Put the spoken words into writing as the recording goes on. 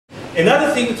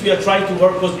Another thing that we are trying to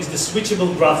work on is the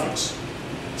switchable graphics.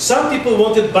 Some people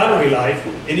wanted battery life,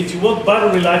 and if you want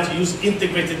battery life, you use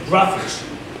integrated graphics.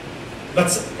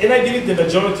 And I believe the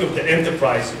majority of the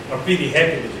enterprise are pretty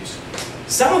happy with this.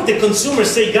 Some of the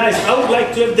consumers say, guys, I would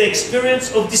like to have the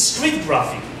experience of discrete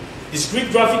graphic.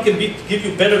 Discrete graphic can give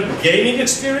you better gaming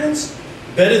experience,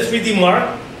 better 3D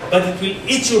mark, but it will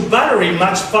eat your battery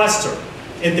much faster.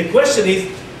 And the question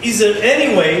is there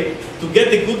any way to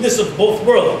get the goodness of both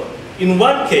worlds? In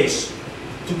one case,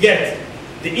 to get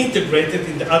the integrated,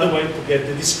 in the other way, to get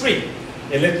the discrete.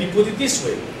 And let me put it this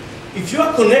way. If you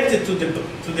are connected to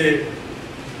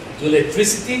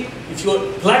electricity, if you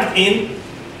are plugged in,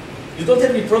 you don't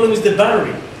have any problem with the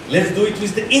battery. Let's do it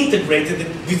with the integrated,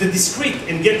 with the discrete,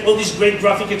 and get all this great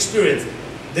graphic experience.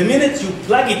 The minute you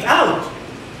plug it out,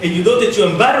 and you know that you're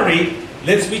on battery,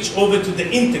 let's switch over to the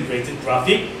integrated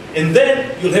graphic, and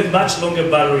then you'll have much longer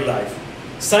battery life.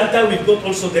 Sometimes we've got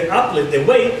also the applet, the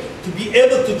way to be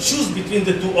able to choose between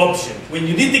the two options. When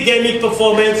you need the gaming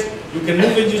performance, you can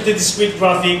move and use the discrete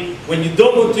graphic. When you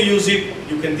don't want to use it,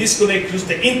 you can disconnect, use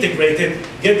the integrated,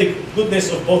 get the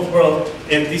goodness of both worlds,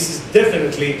 and this is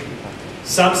definitely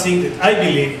something that I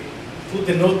believe put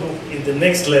the notebook in the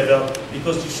next level,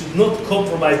 because you should not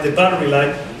compromise the battery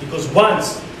life, because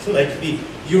once, like me,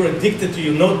 you're addicted to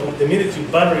your notebook, the minute your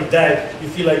battery dies, you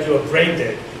feel like you're brain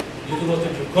dead. You do not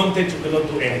have your content, you cannot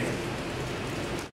do anything.